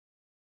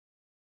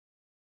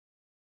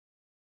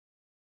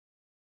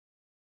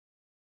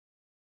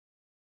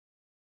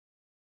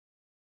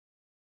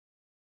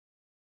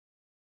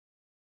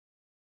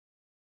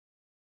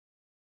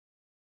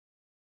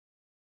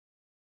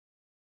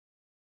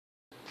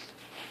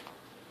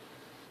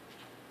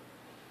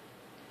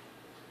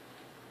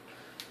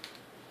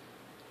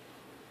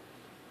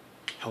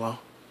Hello?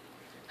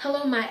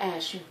 Hello, my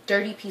ass, you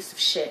dirty piece of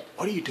shit.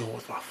 What are you doing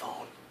with my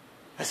phone?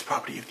 That's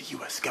property of the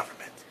U.S.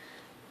 government.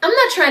 I'm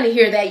not trying to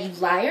hear that, you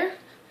liar.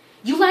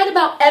 You lied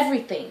about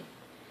everything.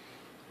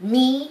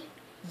 Me,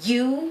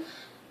 you,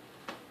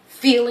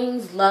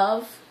 feelings,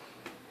 love,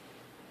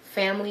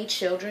 family,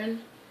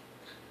 children.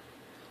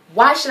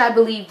 Why should I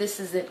believe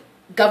this is a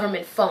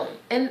government phone?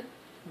 And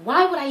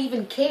why would I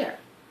even care?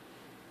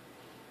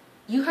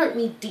 You hurt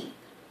me deep.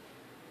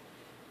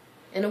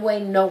 In a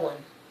way no one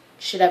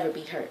should ever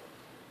be hurt.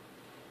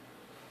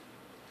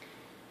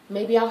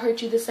 Maybe I'll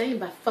hurt you the same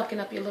by fucking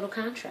up your little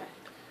contract.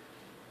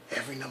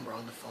 Every number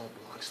on the phone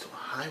belongs to a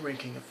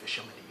high-ranking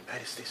official in the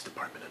United States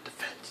Department of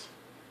Defense.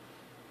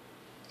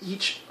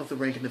 Each of the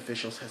ranking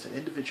officials has an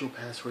individual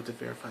password to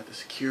verify the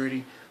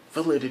security,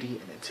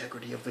 validity, and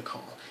integrity of the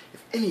call.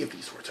 If any of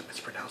these words are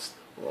mispronounced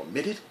or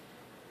omitted,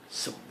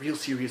 some real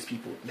serious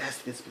people with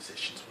nasty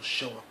dispositions will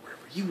show up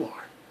wherever you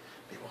are.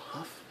 They will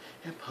huff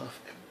and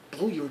puff and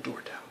blow your door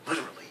down,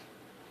 literally.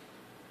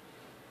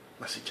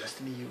 My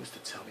suggestion to you is to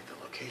tell me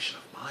the location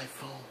of my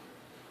phone,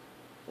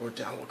 or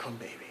down will come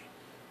baby.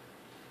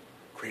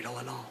 Cradle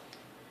and all.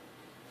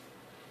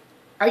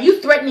 Are you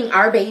threatening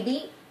our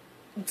baby?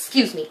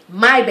 Excuse me,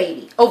 my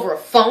baby, over a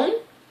phone?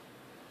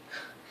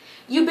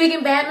 You big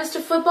and bad,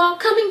 Mr. Football?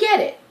 Come and get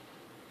it.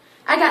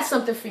 I got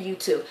something for you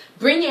too.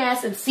 Bring your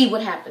ass and see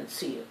what happens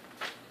to you.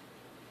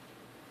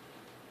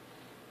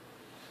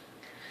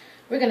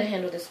 We're going to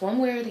handle this one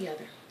way or the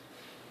other.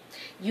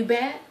 You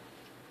bad?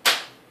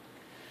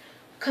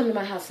 Come to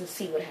my house and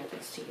see what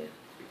happens to you.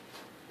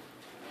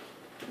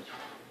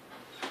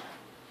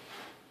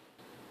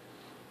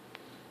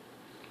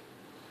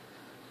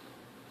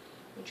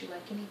 Would you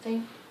like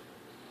anything?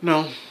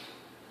 No,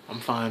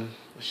 I'm fine.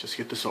 Let's just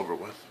get this over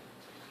with.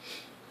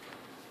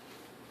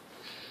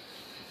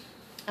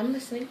 I'm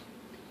listening.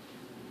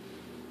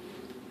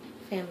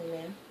 Family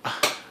man.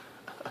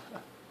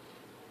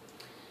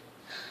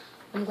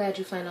 I'm glad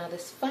you find all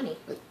this funny.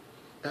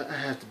 I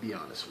have to be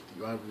honest with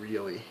you. I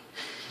really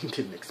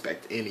didn't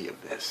expect any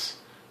of this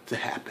to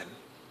happen.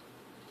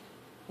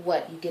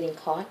 What, you getting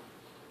caught?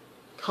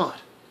 Caught?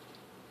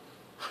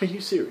 Are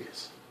you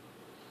serious?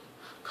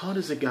 Caught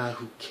is a guy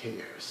who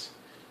cares.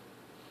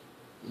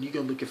 When you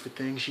go looking for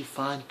things, you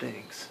find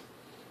things.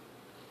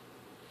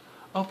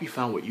 I hope you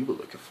found what you were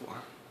looking for.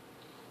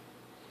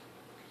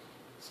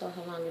 So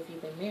how long have you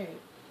been married?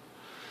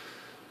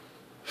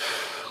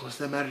 What's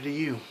that matter to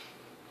you?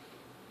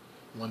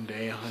 One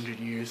day, 100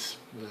 years,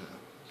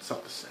 it's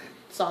all the same.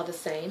 It's all the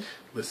same.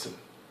 Listen,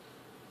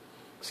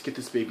 let's get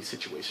this baby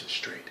situation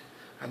straight.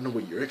 I don't know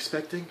what you're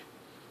expecting,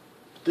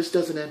 but this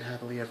doesn't end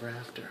happily ever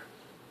after.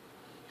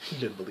 You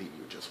didn't believe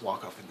you would just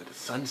walk off into the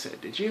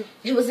sunset, did you?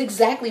 It was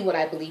exactly what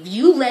I believed.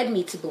 You led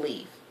me to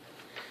believe.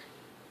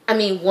 I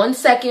mean, 1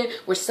 second,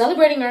 we're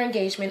celebrating our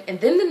engagement,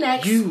 and then the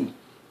next... You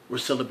were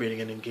celebrating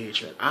an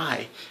engagement.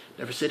 I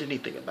never said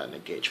anything about an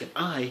engagement.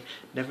 I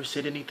never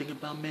said anything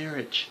about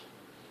marriage.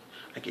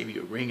 I gave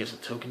you a ring as a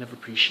token of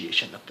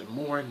appreciation. Nothing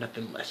more,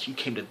 nothing less. You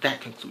came to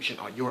that conclusion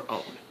on your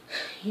own.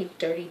 You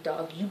dirty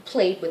dog. You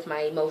played with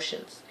my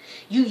emotions.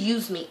 You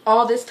used me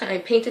all this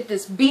time, painted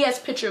this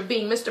BS picture of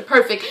being Mr.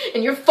 Perfect,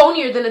 and you're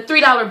phonier than a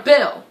 $3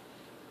 bill.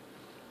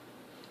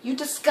 You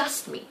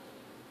disgust me.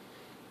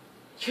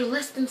 You're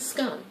less than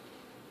scum.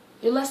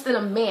 You're less than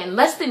a man.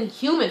 Less than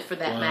human, for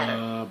that matter.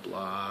 Blah,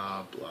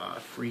 blah, blah.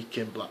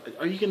 Freaking blah.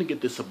 Are you going to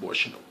get this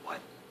abortion or what?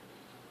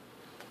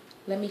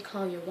 Let me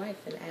call your wife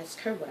and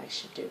ask her what I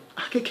should do.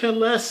 I could care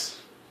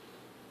less.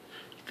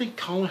 You think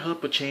calling her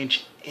up would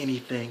change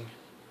anything?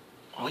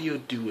 All you'll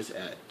do is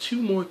add 2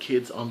 more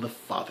kids on the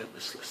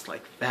fatherless list,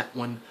 like that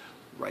one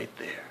right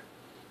there.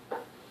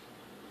 I'll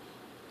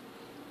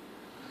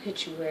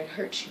hit you where it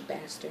hurts, you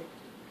bastard.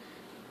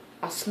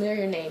 I'll smear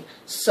your name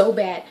so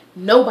bad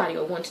nobody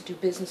will want to do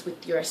business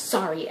with your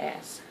sorry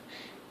ass.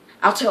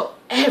 I'll tell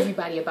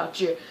everybody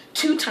about your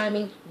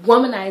two-timing,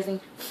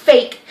 womanizing,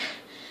 fake,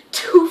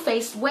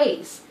 two-faced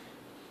ways.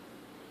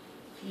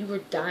 If you were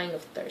dying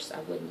of thirst, I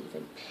wouldn't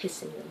even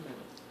piss in your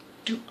mouth.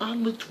 Do I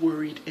look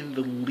worried in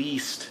the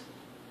least?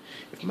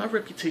 If my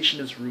reputation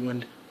is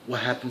ruined,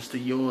 what happens to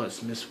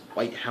yours, Miss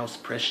White House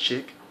press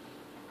chick?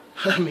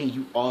 I mean,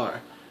 you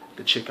are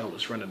the chick I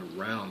was running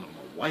around on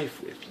my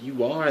wife with.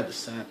 You are the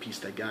side piece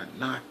that got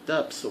knocked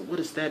up. So what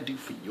does that do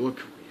for your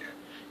career,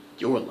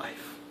 your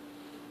life?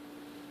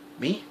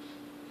 Me?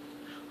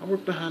 I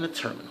work behind a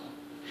terminal.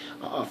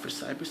 I offer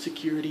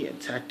cybersecurity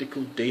and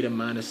tactical data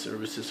miner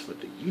services for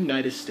the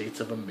United States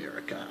of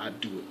America. I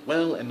do it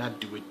well and I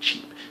do it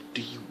cheap.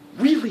 Do you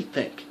really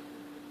think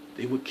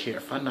they would care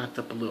if I knocked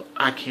up a little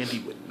eye candy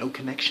with no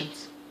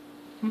connections?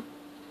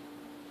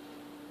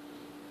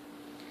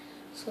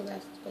 So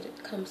that's what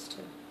it comes to.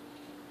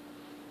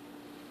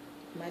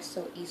 Am I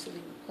so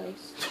easily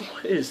replaced?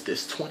 What is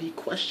this, 20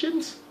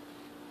 questions?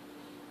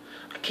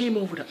 I came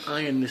over to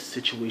iron this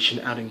situation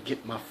out and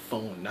get my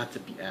phone, not to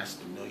be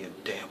asked a million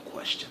damn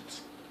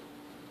questions.